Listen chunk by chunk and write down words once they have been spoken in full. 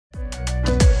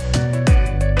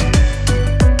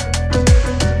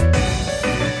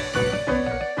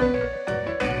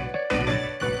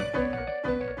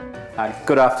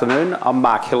Good afternoon, I'm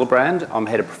Mark Hillebrand. I'm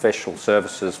Head of Professional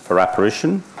Services for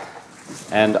Apparition,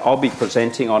 and I'll be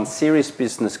presenting on Serious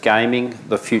Business Gaming,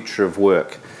 the Future of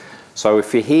Work. So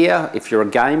if you're here, if you're a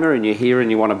gamer and you're here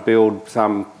and you want to build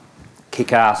some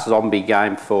kick-ass zombie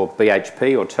game for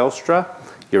BHP or Telstra,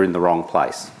 you're in the wrong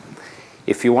place.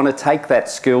 If you want to take that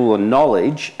skill and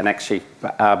knowledge and actually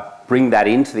bring that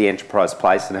into the enterprise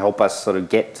place and help us sort of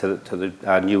get to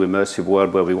the new immersive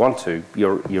world where we want to,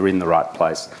 you're in the right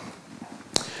place.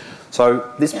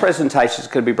 So this presentation is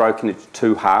going to be broken into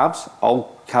two halves.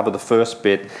 I'll cover the first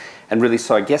bit and really,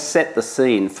 so I guess, set the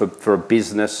scene for a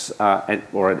business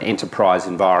or an enterprise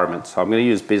environment. So I'm going to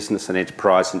use business and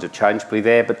enterprise interchangeably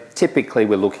there, but typically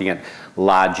we're looking at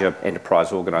larger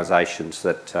enterprise organisations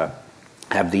that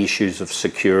have the issues of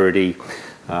security,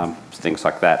 things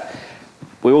like that.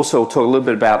 We also talk a little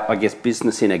bit about, I guess,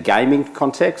 business in a gaming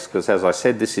context, because as I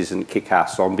said, this isn't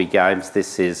kick-ass zombie games.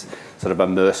 This is sort of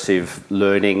immersive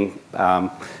learning,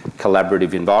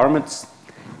 collaborative environments.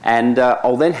 And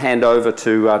I'll then hand over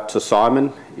to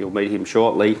Simon. You'll meet him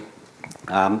shortly,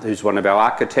 who's one of our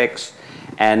architects.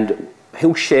 And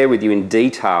he'll share with you in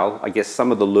detail, I guess,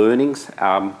 some of the learnings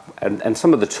and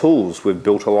some of the tools we've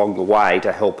built along the way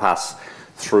to help us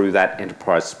through that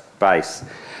enterprise space.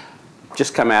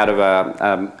 Just come out of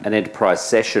an enterprise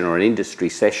session or an industry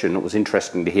session. It was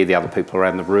interesting to hear the other people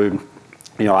around the room,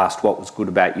 asked what was good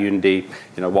about Unity,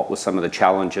 what were some of the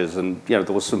challenges, and there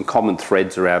was some common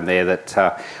threads around there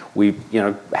that we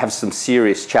have some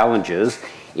serious challenges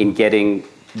in getting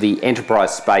the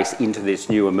enterprise space into this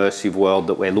new immersive world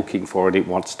that we're looking for and it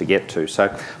wants to get to. So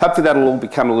hopefully that'll all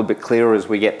become a little bit clearer as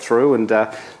we get through, and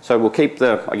so we'll keep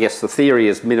the theory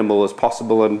as minimal as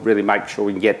possible and really make sure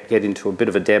we can get into a bit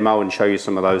of a demo and show you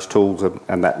some of those tools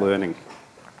and that learning.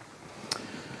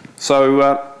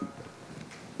 So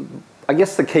I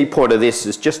guess the key point of this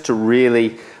is just to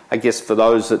really, I guess for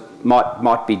those that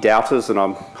might be doubters, and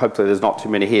hopefully there's not too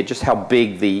many here, just how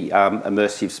big the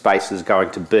immersive space is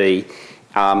going to be,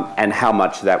 and how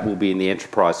much that will be in the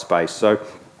enterprise space. So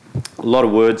a lot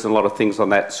of words and a lot of things on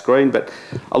that screen, but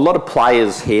a lot of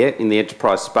players here in the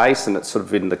enterprise space, and it's sort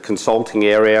of in the consulting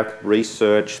area,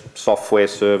 research, software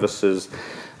services.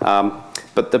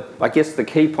 But I guess the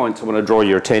key points I want to draw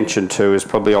your attention to is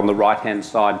probably on the right-hand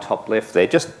side, top left there,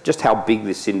 just how big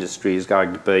this industry is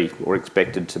going to be or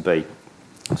expected to be.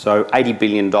 So $80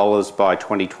 billion by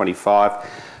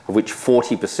 2025. Of which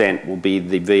 40% will be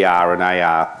the VR and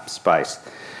AR space.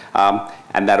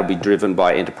 And that'll be driven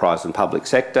by enterprise and public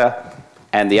sector.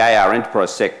 And the AR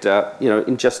enterprise sector,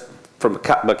 in just from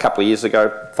a couple of years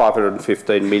ago,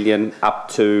 515 million up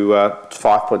to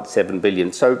 5.7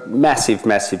 billion. So massive,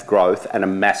 massive growth and a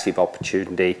massive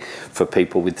opportunity for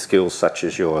people with skills such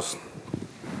as yours.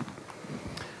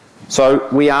 So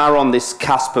we are on this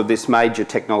cusp of this major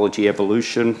technology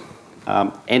evolution.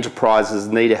 Enterprises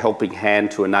need a helping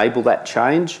hand to enable that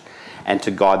change and to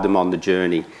guide them on the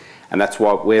journey. And that's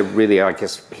why we're really, I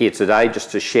guess, here today,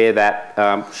 just to share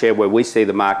that, share where we see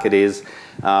the market is.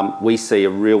 We see a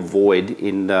real void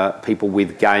in people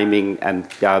with gaming and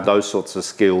those sorts of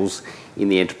skills in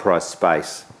the enterprise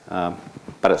space.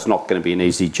 But it's not going to be an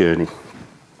easy journey.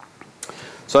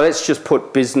 So let's just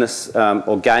put business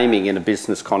or gaming in a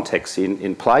business context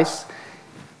in place.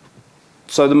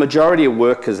 So the majority of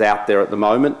workers out there at the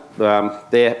moment,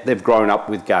 they've grown up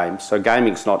with games. So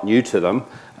gaming's not new to them.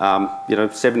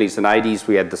 70s and 80s,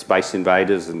 we had the Space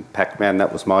Invaders and Pac-Man.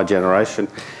 That was my generation.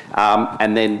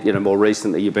 And then, more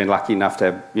recently, you've been lucky enough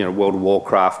to have, World of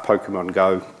Warcraft, Pokemon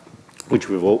Go, which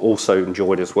we've also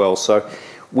enjoyed as well. So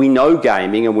we know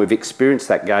gaming and we've experienced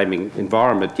that gaming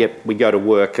environment. Yet we go to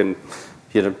work and,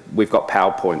 we've got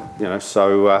PowerPoint.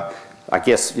 So. I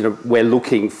guess we're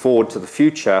looking forward to the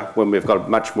future when we've got a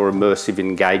much more immersive,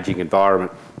 engaging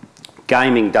environment.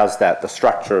 Gaming does that. The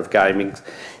structure of gaming,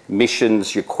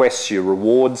 missions, your quests, your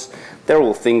rewards, they're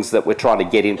all things that we're trying to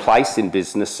get in place in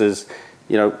businesses.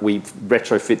 We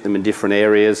retrofit them in different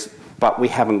areas, but we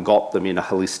haven't got them in a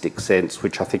holistic sense,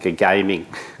 which I think a gaming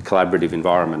collaborative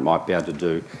environment might be able to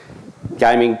do.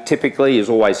 Gaming typically is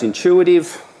always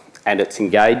intuitive and it's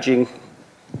engaging.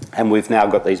 And we've now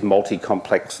got these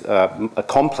complex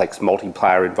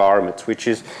multiplayer environments, which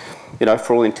is,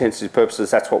 for all intents and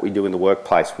purposes, that's what we do in the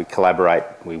workplace. We collaborate,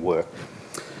 we work.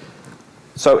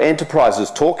 So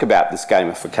enterprises talk about this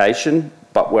gamification,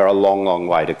 but we're a long, long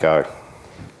way to go.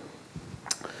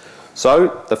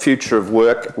 So the future of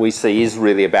work we see is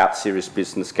really about serious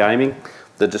business gaming.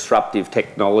 The disruptive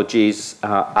technologies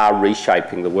are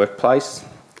reshaping the workplace.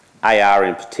 AR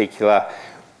in particular,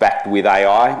 backed with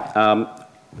AI.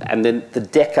 And then the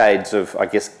decades of, I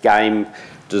guess, game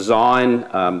design,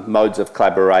 modes of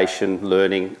collaboration,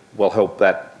 learning will help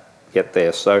that get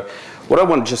there. So what I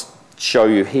want to just show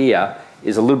you here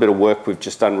is a little bit of work we've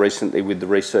just done recently with the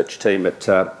research team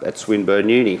at Swinburne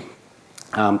Uni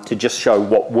to just show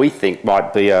what we think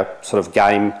might be a sort of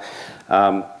game,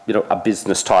 you know, a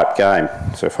business type game.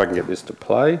 So if I can get this to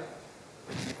play.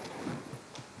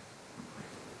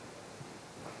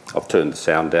 I've turned the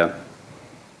sound down.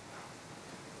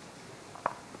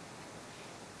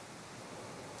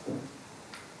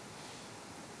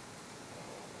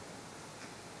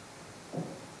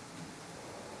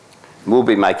 We'll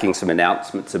be making some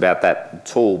announcements about that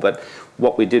tool, but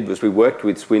what we did was we worked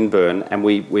with Swinburne and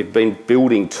we've been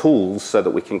building tools so that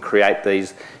we can create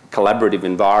these collaborative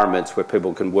environments where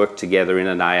people can work together in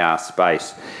an AR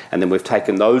space. And then we've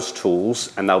taken those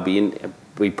tools and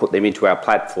we put them into our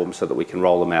platform so that we can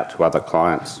roll them out to other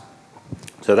clients.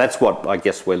 So that's what I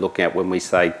guess we're looking at when we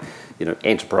say, you know,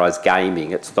 enterprise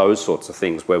gaming. It's those sorts of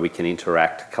things where we can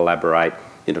interact, collaborate.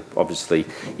 You know, obviously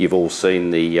you've all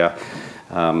seen the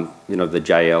you know, the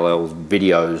JLL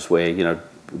videos where, you know,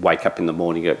 wake up in the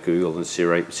morning at Google and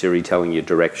Siri telling you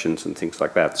directions and things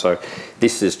like that. So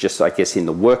this is just, I guess, in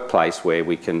the workplace where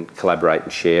we can collaborate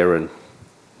and share and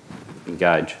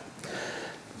engage.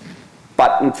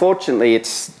 But unfortunately,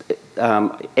 it's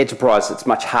enterprise, it's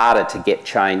much harder to get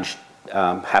change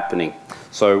happening.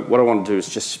 So what I want to do is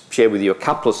just share with you a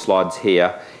couple of slides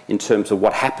here in terms of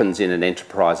what happens in an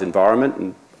enterprise environment.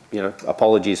 And you know,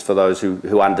 apologies for those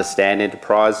who understand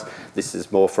enterprise. This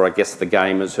is more for, I guess, the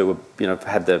gamers who have, you know,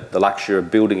 had the luxury of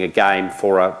building a game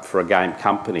for a game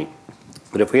company.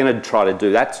 But if we're going to try to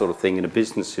do that sort of thing in a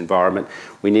business environment,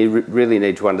 we really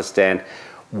need to understand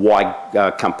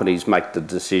why companies make the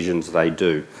decisions they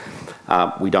do.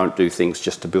 We don't do things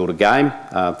just to build a game.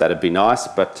 That'd be nice,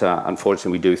 but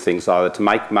unfortunately we do things either to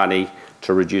make money,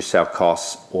 to reduce our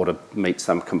costs, or to meet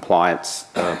some compliance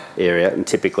area. And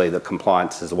typically the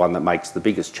compliance is the one that makes the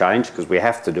biggest change because we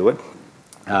have to do it.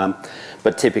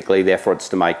 But typically, therefore, it's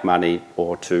to make money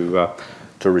or to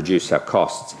reduce our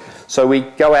costs. So we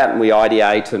go out and we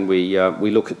ideate and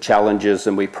we look at challenges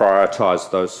and we prioritise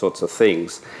those sorts of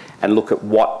things and look at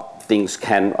what things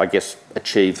can, I guess,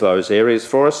 achieve those areas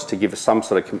for us to give us some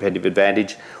sort of competitive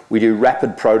advantage. We do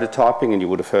rapid prototyping, and you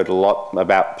would have heard a lot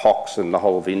about POCs, and the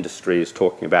whole of industry is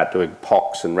talking about doing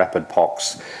POCs and rapid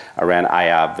POCs around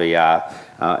AR, VR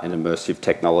and immersive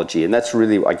technology. And that's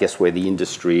really, I guess, where the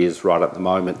industry is right at the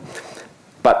moment.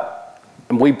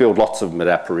 And we build lots of them at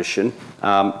Apparition,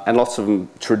 and lots of them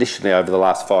traditionally over the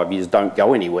last 5 years don't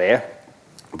go anywhere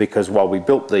because while we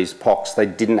built these POCs, they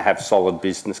didn't have solid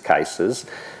business cases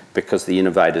because the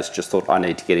innovators just thought, I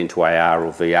need to get into AR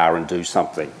or VR and do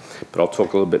something. But I'll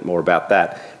talk a little bit more about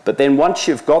that. But then once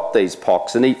you've got these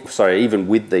POCs, and even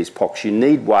with these POCs, you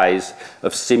need ways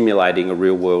of simulating a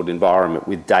real-world environment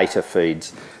with data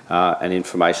feeds and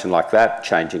information like that,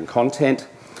 changing content.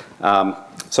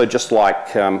 So just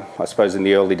like, I suppose, in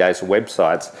the early days of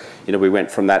websites, you know, we went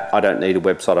from that, I don't need a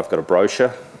website, I've got a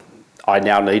brochure. I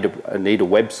now need a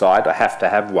website, I have to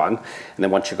have one. And then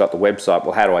once you've got the website,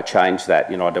 well, how do I change that?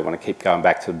 You know, I don't want to keep going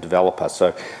back to the developer.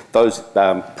 So those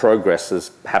progresses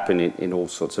happen in all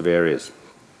sorts of areas.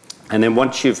 And then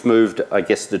once you've moved, I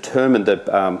guess, determined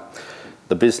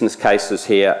the business cases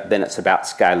here, then it's about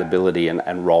scalability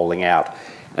and rolling out.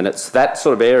 And it's that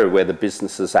sort of area where the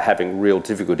businesses are having real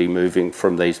difficulty moving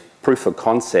from these proof of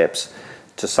concepts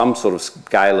to some sort of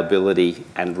scalability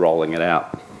and rolling it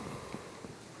out.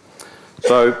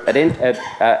 So at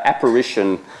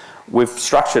Apparition, we've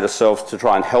structured ourselves to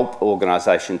try and help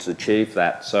organisations achieve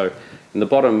that. So in the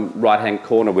bottom right-hand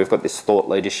corner, we've got this thought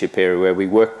leadership area where we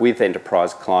work with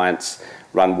enterprise clients,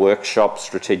 run workshops,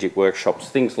 strategic workshops,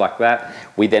 things like that.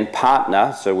 We then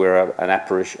partner, so we're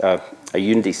a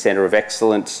Unity Centre of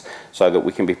Excellence so that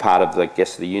we can be part of,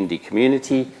 the Unity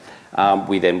community.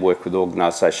 We then work with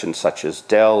organisations such as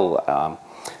Dell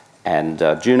and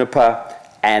Juniper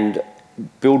and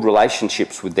build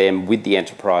relationships with them, with the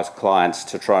enterprise clients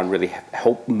to try and really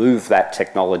help move that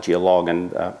technology along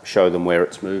and show them where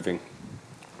it's moving.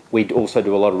 We also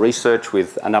do a lot of research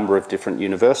with a number of different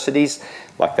universities,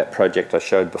 like that project I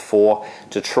showed before,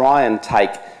 to try and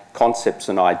take concepts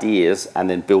and ideas and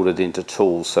then build it into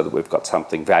tools so that we've got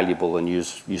something valuable and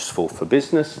useful for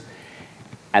business.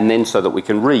 And then so that we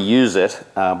can reuse it,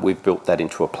 we've built that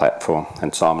into a platform.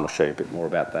 And Simon will show you a bit more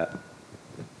about that.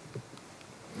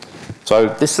 So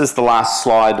this is the last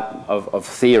slide of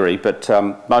theory, but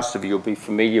most of you will be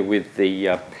familiar with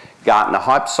the Gartner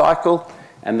hype cycle.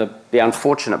 And the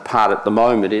unfortunate part at the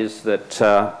moment is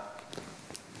that,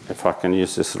 if I can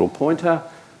use this little pointer,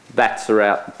 that's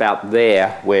about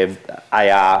there where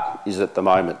AR is at the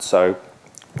moment. So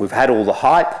We've had all the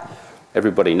hype,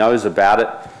 everybody knows about it,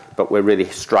 but we're really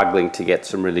struggling to get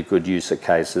some really good user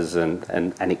cases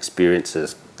and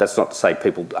experiences. That's not to say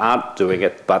people aren't doing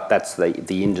it, but that's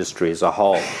the industry as a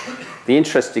whole. The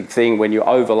interesting thing when you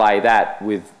overlay that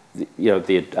with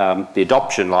the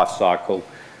adoption life cycle,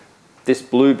 this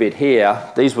blue bit here,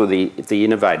 these were the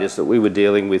innovators that we were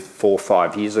dealing with 4 or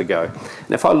 5 years ago.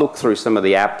 And if I look through some of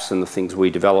the apps and the things we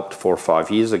developed 4 or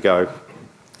 5 years ago,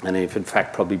 and if in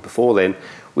fact probably before then,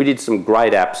 we did some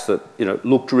great apps that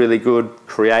looked really good,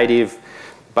 creative,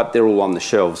 but they're all on the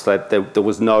shelves. There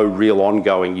was no real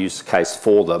ongoing use case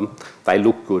for them. They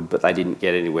looked good, but they didn't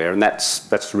get anywhere, and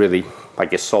that's really, I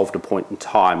guess, solved a point in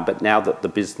time. But now that the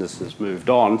business has moved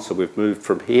on, so we've moved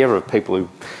from here of people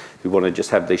who want to just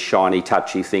have these shiny,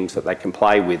 touchy things that they can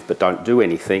play with but don't do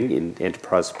anything in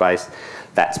enterprise space,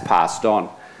 that's passed on.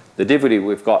 The difficulty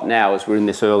we've got now is we're in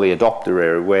this early adopter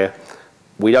era where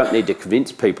we don't need to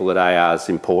convince people that AR is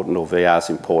important or VR is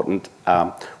important.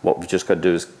 What we've just got to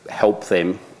do is help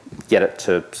them get it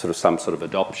to some sort of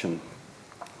adoption.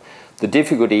 The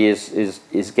difficulty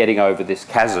is getting over this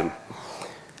chasm.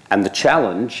 And the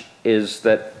challenge is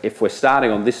that if we're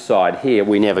starting on this side here,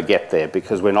 we never get there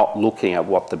because we're not looking at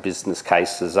what the business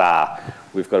cases are.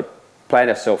 We've got to plant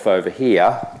ourselves over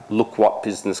here, look what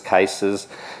business cases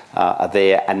are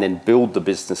there, and then build the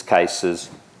business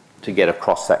cases to get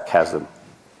across that chasm.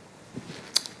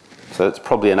 So that's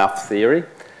probably enough theory.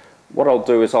 What I'll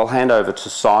do is I'll hand over to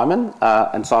Simon,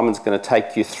 and Simon's going to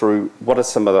take you through what are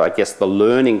some of the, I guess, the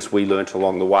learnings we learnt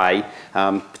along the way,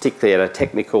 particularly at a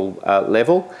technical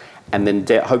level, and then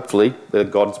hopefully,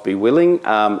 God's be willing,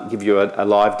 give you a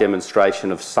live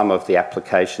demonstration of some of the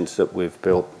applications that we've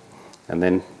built. And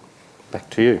then back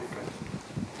to you.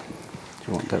 Do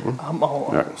you want that one?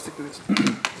 I'll stick with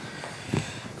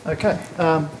this. Okay.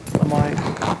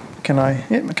 Am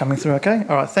I coming through okay?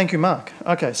 All right, thank you, Mark.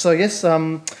 Okay, so yes,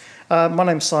 my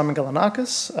name's Simon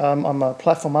Galanakis. I'm a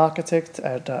platform architect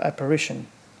at Apparition.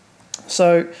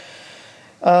 So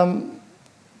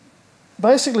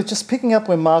basically, just picking up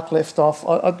where Mark left off,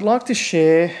 I'd like to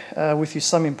share with you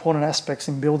some important aspects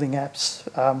in building apps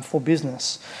for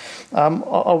business. I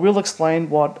will explain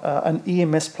what an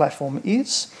EMS platform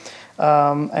is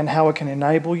and how it can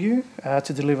enable you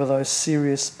to deliver those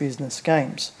serious business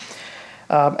games.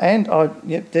 And I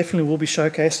definitely will be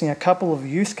showcasing a couple of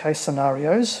use case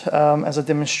scenarios as a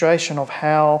demonstration of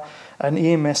how an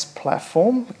EMS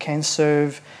platform can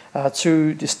serve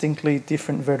 2 distinctly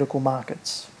different vertical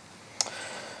markets.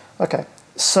 Okay,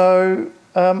 so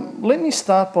let me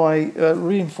start by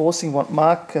reinforcing what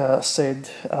Mark said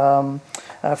from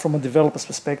a developer's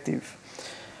perspective.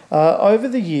 Over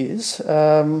the years,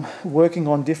 working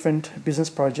on different business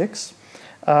projects,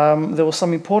 there were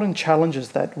some important challenges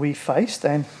that we faced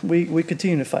and we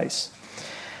continue to face.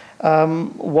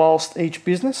 Whilst each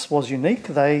business was unique,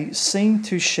 they seemed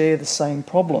to share the same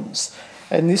problems.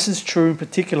 And this is true in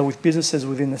particular with businesses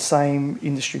within the same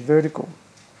industry vertical.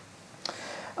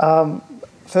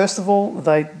 First of all,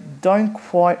 they don't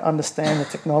quite understand the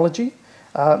technology,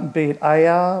 be it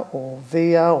AR or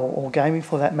VR or gaming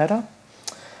for that matter.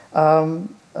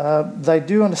 They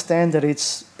do understand that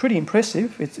it's pretty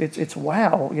impressive. It's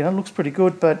wow, it looks pretty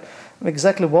good, but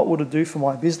exactly what would it do for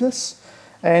my business?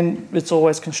 And it's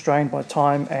always constrained by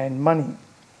time and money.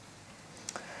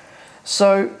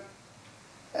 So,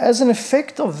 as an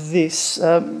effect of this,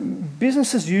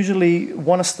 businesses usually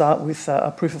want to start with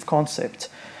a proof of concept,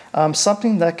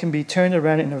 something that can be turned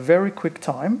around in a very quick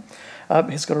time.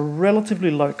 It's got a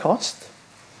relatively low cost.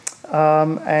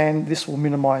 And this will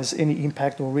minimise any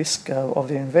impact or risk of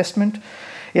the investment.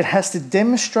 It has to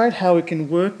demonstrate how it can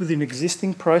work within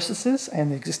existing processes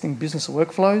and existing business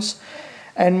workflows.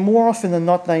 And more often than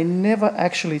not, they never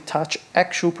actually touch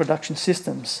actual production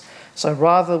systems. So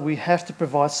rather, we have to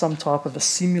provide some type of a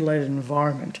simulated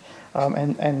environment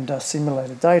and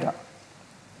simulated data.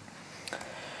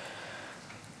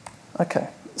 Okay,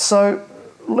 so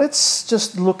let's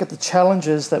just look at the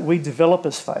challenges that we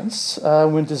developers face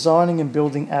when designing and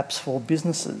building apps for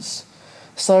businesses.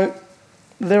 So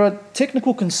there are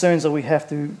technical concerns that we have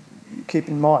to keep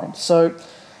in mind. So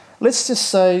let's just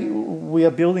say we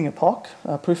are building a POC,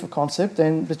 a proof of concept,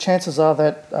 and the chances are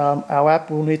that our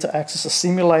app will need to access a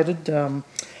simulated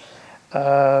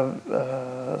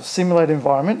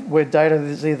environment where the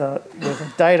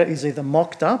data is either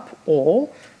mocked up or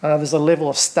there's a level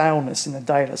of staleness in the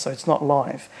data, so it's not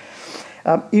live.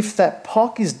 If that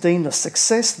POC is deemed a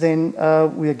success, then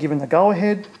we are given the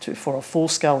go-ahead for a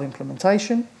full-scale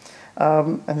implementation.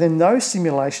 And then those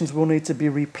simulations will need to be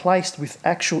replaced with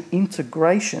actual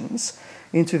integrations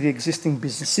into the existing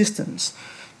business systems.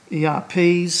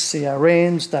 ERPs,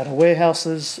 CRMs, data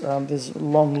warehouses. There's a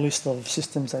long list of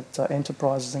systems that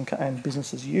enterprises and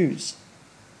businesses use.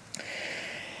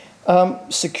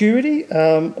 Security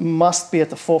must be at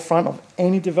the forefront of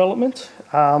any development.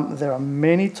 There are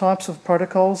many types of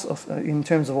protocols in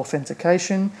terms of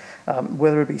authentication,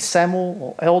 whether it be SAML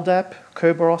or LDAP.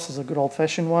 Kerberos is a good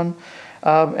old-fashioned one,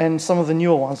 and some of the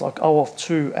newer ones like OAuth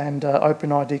 2 and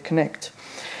OpenID Connect.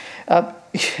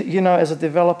 As a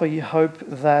developer, you hope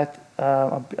that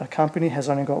a company has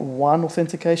only got one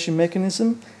authentication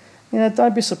mechanism.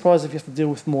 Don't be surprised if you have to deal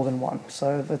with more than one.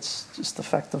 So that's just the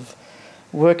fact of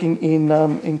working in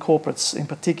corporates in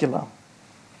particular.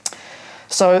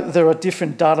 So there are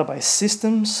different database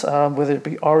systems, whether it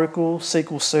be Oracle,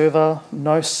 SQL Server,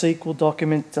 NoSQL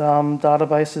document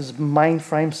databases,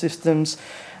 mainframe systems.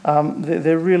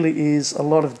 There really is a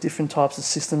lot of different types of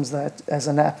systems that, as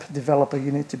an app developer,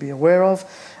 you need to be aware of.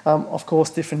 Of course,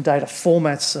 different data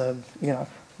formats,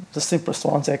 the simplest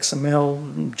ones,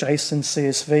 XML, JSON,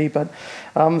 CSV, but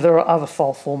there are other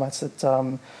file formats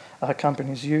that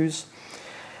companies use.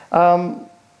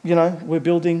 We're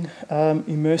building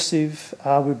immersive,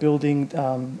 we're building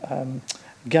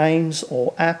games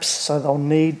or apps, so they'll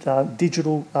need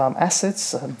digital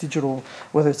assets,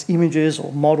 whether it's images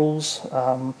or models,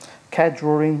 CAD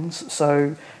drawings.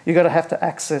 So you've got to have to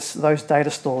access those data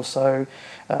stores. So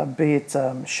be it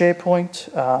SharePoint,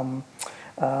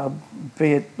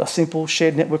 be it a simple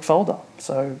shared network folder.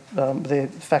 So they're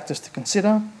factors to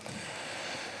consider.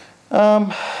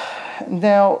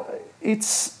 Now,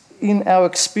 it's in our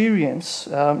experience,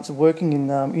 working in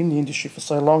the industry for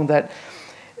so long, that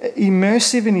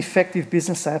immersive and effective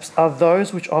business apps are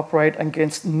those which operate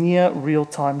against near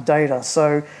real-time data.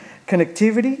 So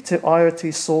connectivity to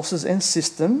IoT sources and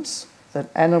systems that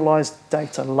analyze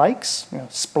data lakes,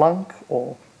 Splunk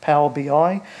or Power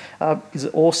BI, is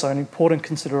also an important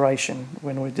consideration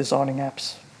when we're designing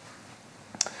apps.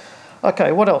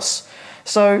 Okay, what else?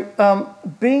 So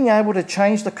being able to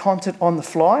change the content on the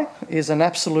fly is an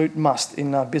absolute must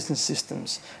in business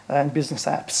systems and business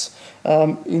apps.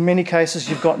 In many cases,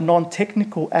 you've got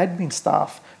non-technical admin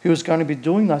staff who is going to be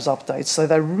doing those updates. So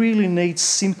they really need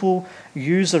simple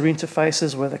user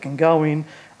interfaces where they can go in,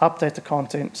 update the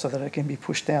content so that it can be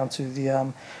pushed down to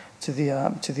the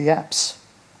apps.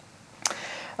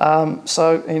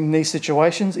 So in these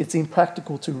situations, it's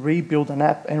impractical to rebuild an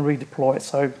app and redeploy it.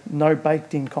 So no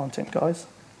baked-in content, guys.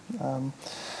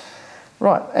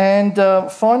 Right, and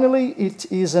finally,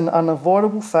 it is an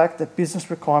unavoidable fact that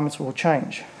business requirements will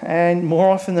change. And more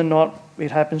often than not,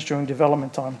 it happens during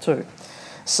development time too.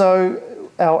 So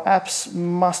our apps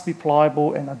must be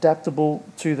pliable and adaptable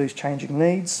to these changing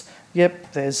needs.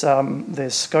 Yep, there's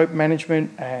scope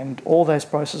management and all those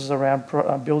processes around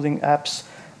building apps,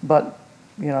 but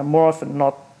more often than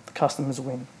not, the customers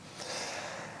win.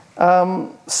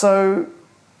 So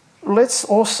let's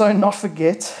also not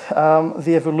forget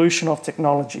the evolution of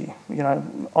technology.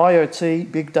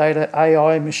 IoT, big data,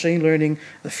 AI, machine learning,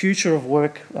 the future of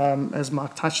work, as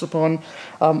Mark touched upon,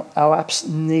 our apps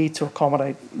need to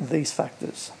accommodate these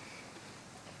factors.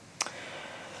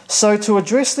 So to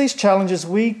address these challenges,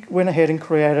 we went ahead and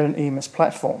created an EMS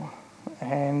platform.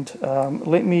 And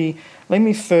let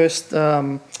me first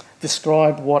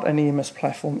describe what an EMS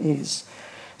platform is.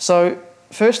 So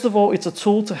first of all, it's a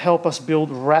tool to help us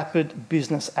build rapid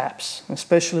business apps,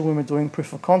 especially when we're doing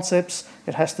proof of concepts.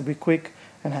 It has to be quick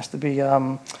and has to be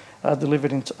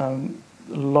delivered in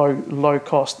low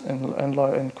cost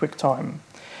and quick time.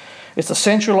 It's a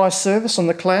centralized service on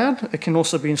the cloud. It can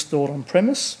also be installed on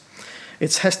premise.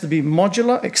 It has to be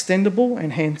modular, extendable,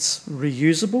 and hence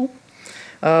reusable.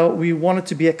 We want it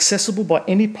to be accessible by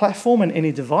any platform and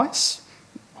any device.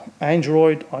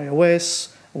 Android,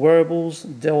 iOS, wearables,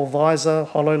 Dell Visor,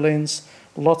 HoloLens,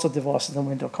 lots of devices that we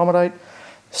need to accommodate.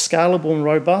 Scalable and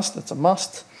robust, that's a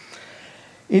must.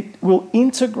 It will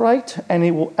integrate and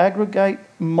it will aggregate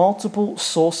multiple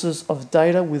sources of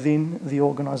data within the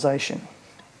organisation.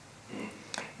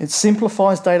 It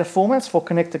simplifies data formats for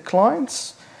connected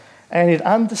clients, and it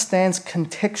understands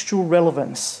contextual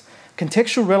relevance.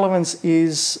 Contextual relevance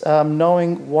is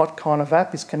knowing what kind of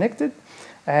app is connected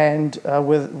and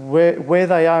where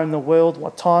they are in the world,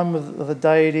 what time of the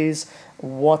day it is,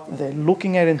 what they're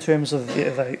looking at in terms of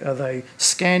are they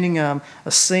scanning a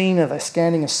scene, are they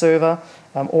scanning a server.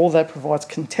 All that provides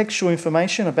contextual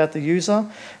information about the user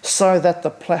so that the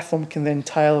platform can then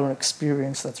tailor an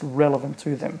experience that's relevant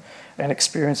to them. An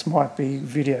experience might be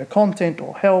video content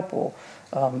or help or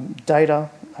data,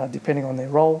 depending on their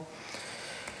role.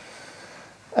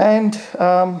 And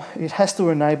it has to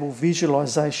enable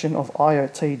visualization of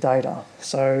IoT data.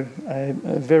 So a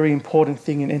very important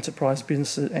thing in enterprise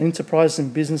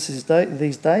and businesses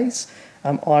these days,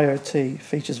 IoT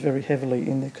features very heavily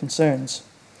in their concerns.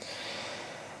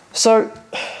 So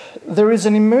there is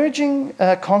an emerging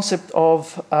concept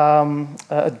of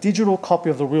a digital copy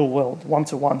of the real world,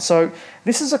 one-to-one. So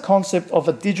this is a concept of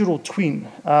a digital twin,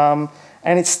 and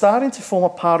it's starting to form a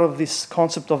part of this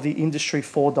concept of the Industry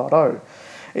 4.0.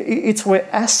 It's where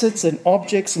assets and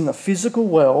objects in the physical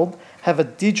world have a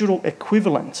digital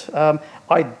equivalent,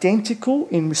 identical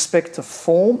in respect to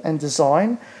form and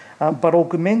design, but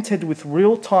augmented with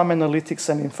real-time analytics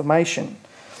and information.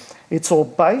 It's all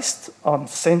based on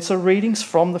sensor readings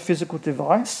from the physical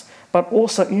device, but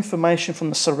also information from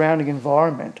the surrounding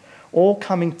environment, all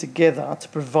coming together to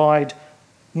provide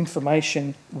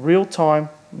information real-time,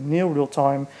 near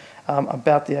real-time,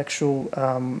 about the actual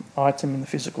item in the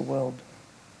physical world.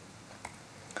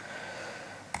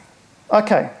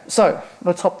 Okay, so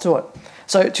let's hop to it.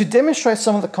 So to demonstrate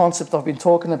some of the concepts I've been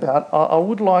talking about, I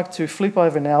would like to flip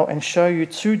over now and show you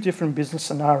two different business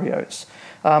scenarios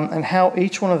and how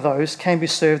each one of those can be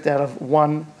served out of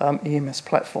one EMS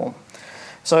platform.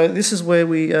 So this is where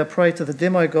we pray to the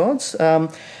demo gods.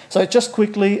 So just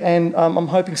quickly, and I'm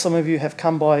hoping some of you have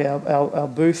come by our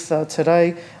booth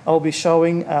today, I'll be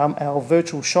showing our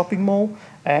virtual shopping mall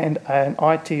and an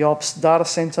IT ops data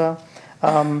center.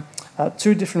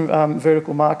 Two different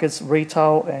vertical markets,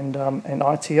 retail and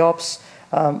IT ops.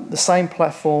 The same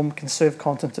platform can serve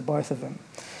content to both of them.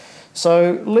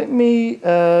 So let me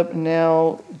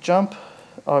now jump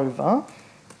over.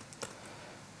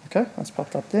 Okay, that's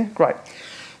popped up there. Great.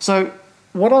 So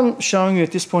what I'm showing you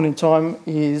at this point in time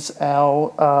is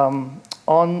our,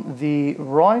 on the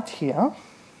right here,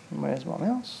 where's my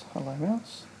mouse? Hello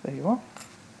mouse, there you are.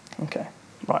 Okay,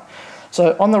 right.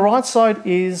 So on the right side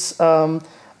is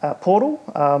portal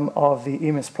of the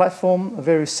EMS platform, a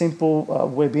very simple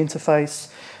web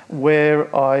interface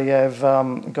where I have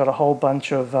got a whole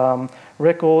bunch of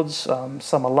records,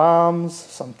 some alarms,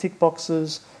 some tick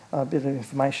boxes, a bit of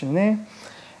information there.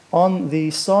 On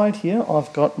the side here,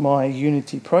 I've got my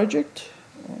Unity project,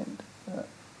 and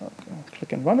I'll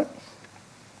click and run it.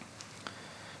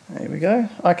 There we go.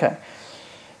 Okay.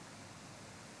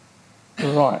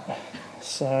 Right.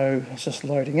 So it's just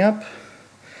loading up.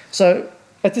 So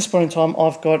at this point in time,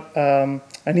 I've got an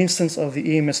instance of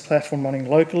the EMS platform running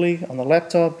locally on the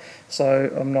laptop,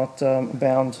 so I'm not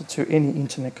bound to any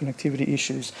internet connectivity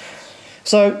issues.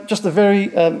 So just a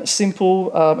very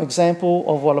simple example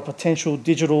of what a potential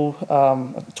digital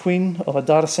twin of a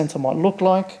data center might look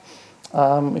like.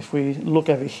 If we look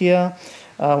over here,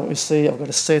 we see I've got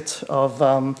a set of,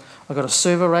 I've got a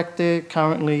server rack there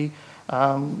currently,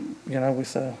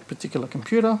 with a particular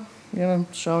computer,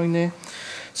 showing there.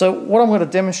 So what I'm going to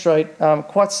demonstrate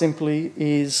quite simply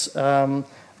is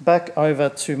back over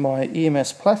to my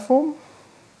EMS platform,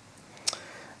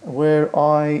 where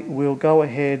I will go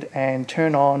ahead and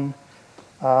turn on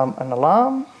an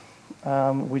alarm,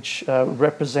 which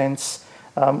represents,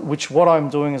 what I'm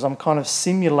doing is I'm kind of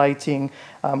simulating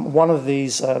one of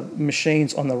these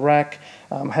machines on the rack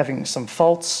having some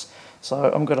faults.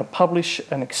 So I'm going to publish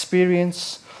an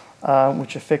experience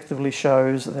which effectively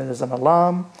shows that there's an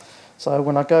alarm. So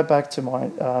when I go back to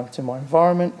my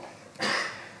environment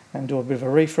and do a bit of a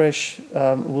refresh,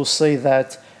 we'll see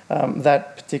that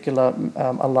that particular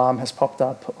alarm has popped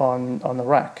up on the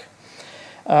rack.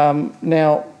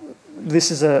 Now, this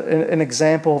is an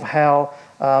example of how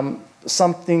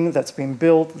something that's been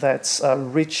built that's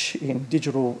rich in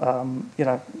digital,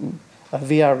 a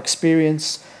VR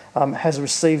experience has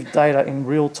received data in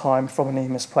real time from an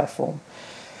EMS platform.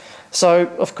 So,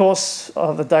 of course,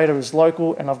 the data is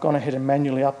local, and I've gone ahead and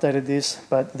manually updated this,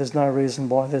 but there's no reason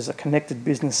why there's a connected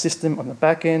business system on the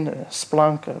back end, a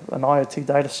Splunk, an IoT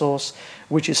data source,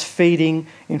 which is feeding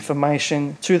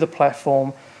information to the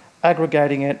platform,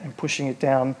 aggregating it and pushing it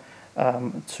down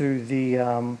to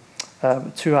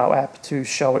our app to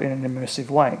show it in an immersive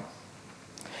way.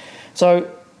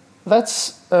 So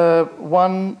that's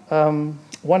one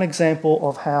example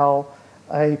of how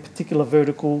a particular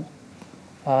vertical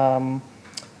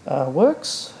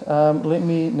works. Let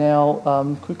me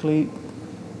now quickly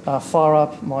fire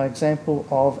up my example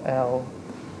of our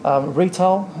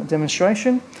retail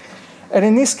demonstration. And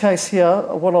in this case here,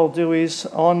 what I'll do is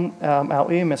on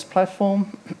our EMS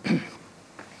platform,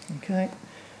 okay,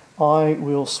 I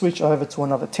will switch over to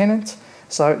another tenant.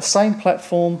 So same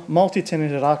platform,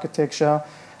 multi-tenanted architecture.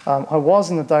 I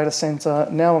was in the data center,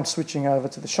 now I'm switching over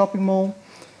to the shopping mall.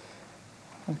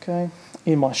 Okay.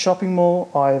 In my shopping mall,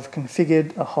 I've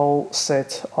configured a whole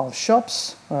set of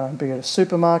shops, be it a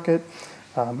supermarket,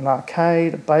 an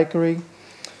arcade, a bakery,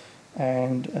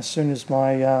 and as soon as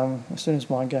my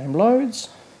game loads,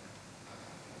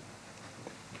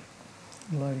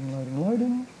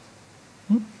 loading.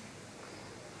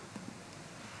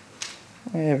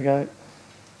 There we go.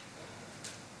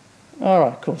 All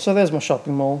right, cool. So there's my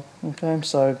shopping mall. Okay,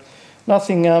 so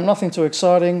nothing too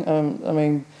exciting. I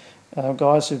mean,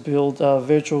 guys who build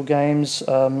virtual games,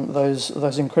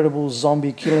 those incredible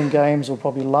zombie killing games will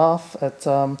probably laugh at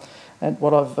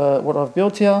what I've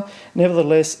built here.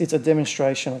 Nevertheless, it's a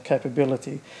demonstration of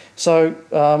capability. So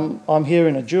I'm here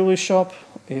in a jewelry shop.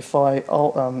 If I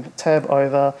tab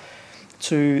over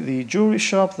to the jewelry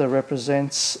shop that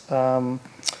represents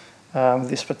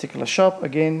this particular shop,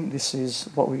 again, this is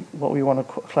what we want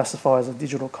to classify as a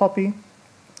digital copy.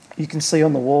 You can see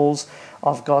on the walls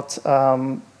I've got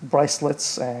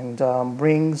bracelets and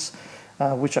rings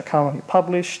which are currently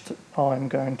published. I'm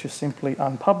going to simply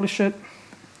unpublish it.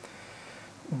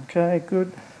 Okay,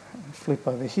 good. Flip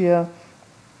over here,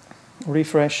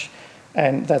 refresh,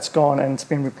 and that's gone and it's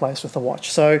been replaced with a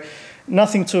watch. So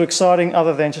nothing too exciting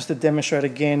other than just to demonstrate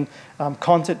again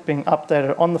content being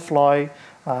updated on the fly,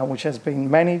 which has been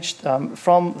managed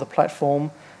from the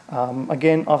platform.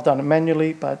 Again, I've done it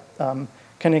manually, but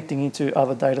connecting into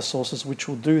other data sources which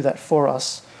will do that for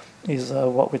us is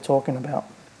what we're talking about.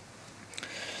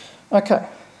 Okay,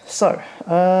 so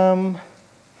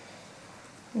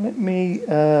let me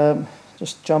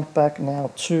just jump back now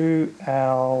to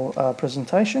our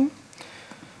presentation.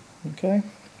 Okay,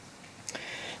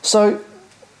 so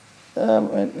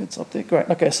it's up there, great.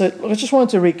 Okay, so I just wanted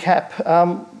to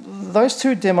recap. Those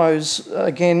two demos,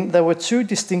 again, they were two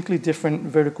distinctly different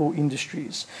vertical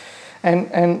industries.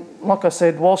 And like I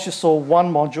said, whilst you saw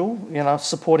one module,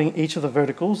 supporting each of the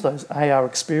verticals, those AR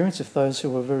experience, if those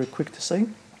who were very quick to see,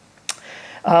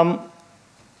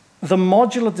 the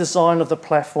modular design of the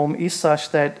platform is such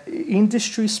that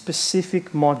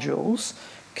industry-specific modules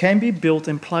can be built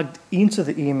and plugged into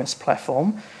the EMS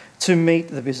platform to meet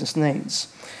the business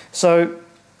needs. So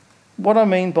what I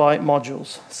mean by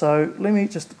modules, so let me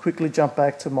just quickly jump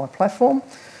back to my platform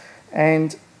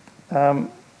and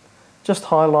just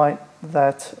highlight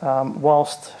that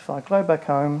whilst, if I go back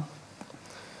home,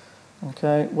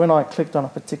 okay, when I clicked on a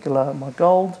particular, my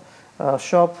gold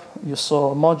shop, you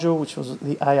saw a module which was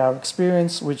the AR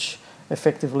experience, which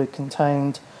effectively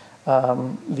contained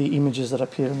the images that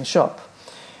appeared in the shop.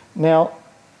 Now,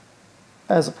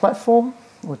 as a platform,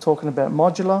 we're talking about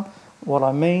modular. What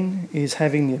I mean is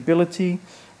having the ability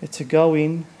to go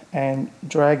in and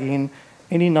drag in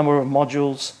any number of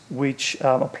modules which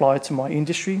apply to my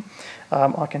industry.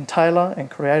 I can tailor and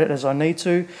create it as I need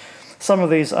to. Some of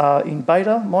these are in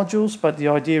beta modules, but the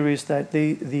idea is that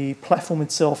the platform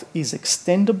itself is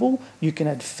extendable. You can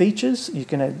add features, you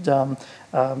can add,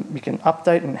 you can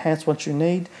update and enhance what you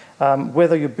need.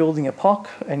 Whether you're building a POC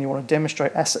and you want to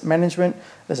demonstrate asset management,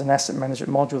 there's an asset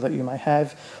management module that you may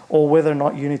have, or whether or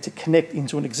not you need to connect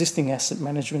into an existing asset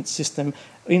management system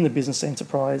in the business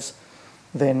enterprise,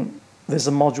 then there's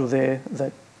a module there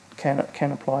that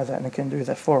can apply that and it can do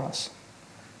that for us.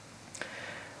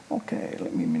 Okay,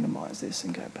 let me minimize this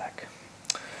and go back.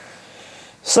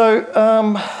 So,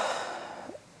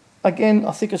 again,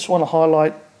 I think I just want to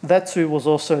highlight that too was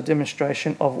also a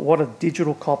demonstration of what a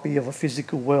digital copy of a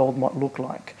physical world might look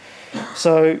like.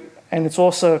 So, and it's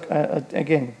also,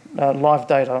 again, live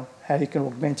data, how you can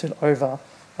augment it over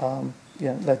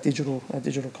that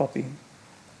digital copy.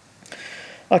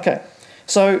 Okay,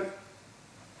 so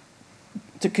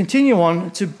to continue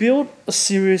on, to build a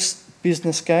serious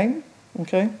business game,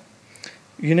 okay,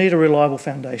 you need a reliable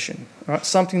foundation, all right?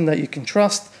 Something that you can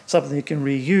trust, something you can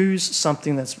reuse,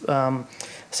 something that's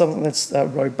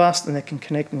robust and that can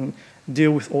connect and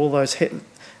deal with all those,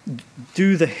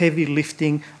 do the heavy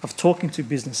lifting of talking to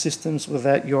business systems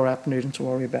without your app needing to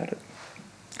worry about it.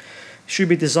 It should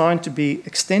be designed to be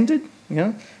extended,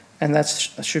 and that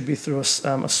should be through a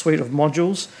suite of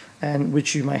modules, and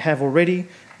which you may have already,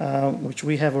 which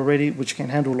we have already, which can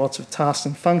handle lots of tasks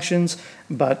and functions,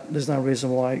 but there's no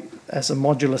reason why, as a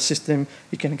modular system,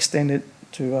 you can extend it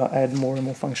to add more and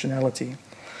more functionality.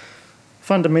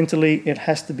 Fundamentally, it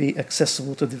has to be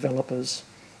accessible to developers.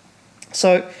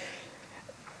 So,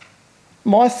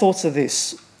 my thoughts are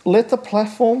this: let the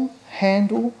platform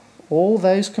handle all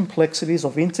those complexities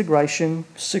of integration,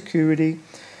 security,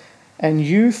 and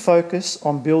you focus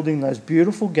on building those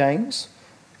beautiful games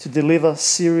to deliver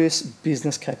serious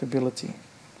business capability.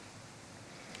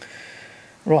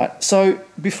 Right, so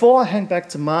before I hand back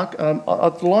to Mark,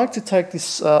 I'd like to take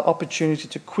this opportunity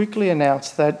to quickly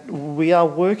announce that we are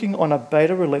working on a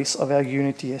beta release of our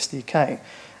Unity SDK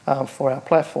for our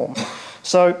platform.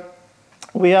 So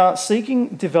we are seeking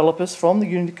developers from the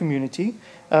Unity community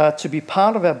to be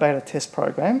part of our beta test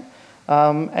program.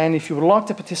 And if you would like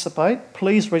to participate,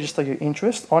 please register your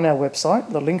interest on our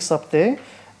website. The link's up there,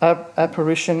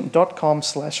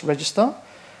 apparition.com/register.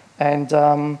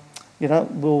 And you know,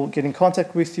 we'll get in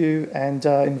contact with you and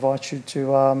invite you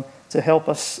to help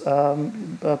us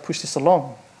push this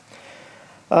along.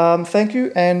 Thank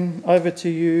you, and over to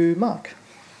you, Mark.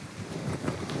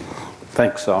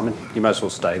 Thanks, Simon. You might as well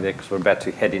stay there because we're about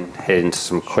to head into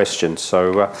some questions.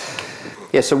 So,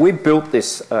 yeah, so we built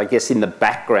this, I guess, in the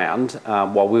background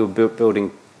while we were building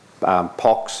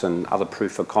POCs and other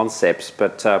proof of concepts,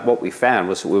 but what we found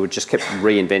was that we just kept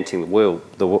reinventing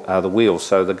the wheel.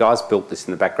 So the guys built this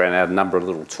in the background out of a number of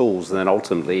little tools, and then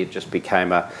ultimately it just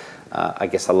became I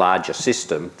guess, a larger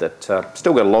system that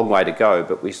still got a long way to go,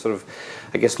 but we sort of,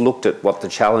 I guess, looked at what the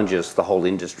challenges the whole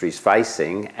industry is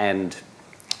facing and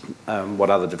what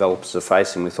other developers are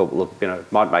facing. We thought, look, you know,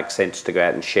 it might make sense to go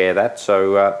out and share that.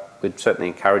 So we'd certainly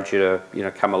encourage you to, you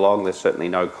know, come along. There's certainly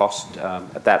no cost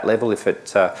at that level. If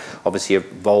it obviously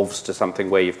evolves to something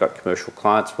where you've got commercial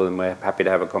clients, well, then we're happy to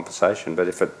have a conversation. But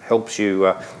if it helps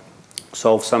you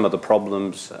solve some of the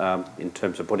problems in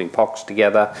terms of putting POCs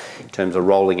together, in terms of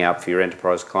rolling out for your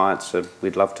enterprise clients,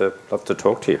 we'd love to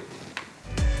talk to you.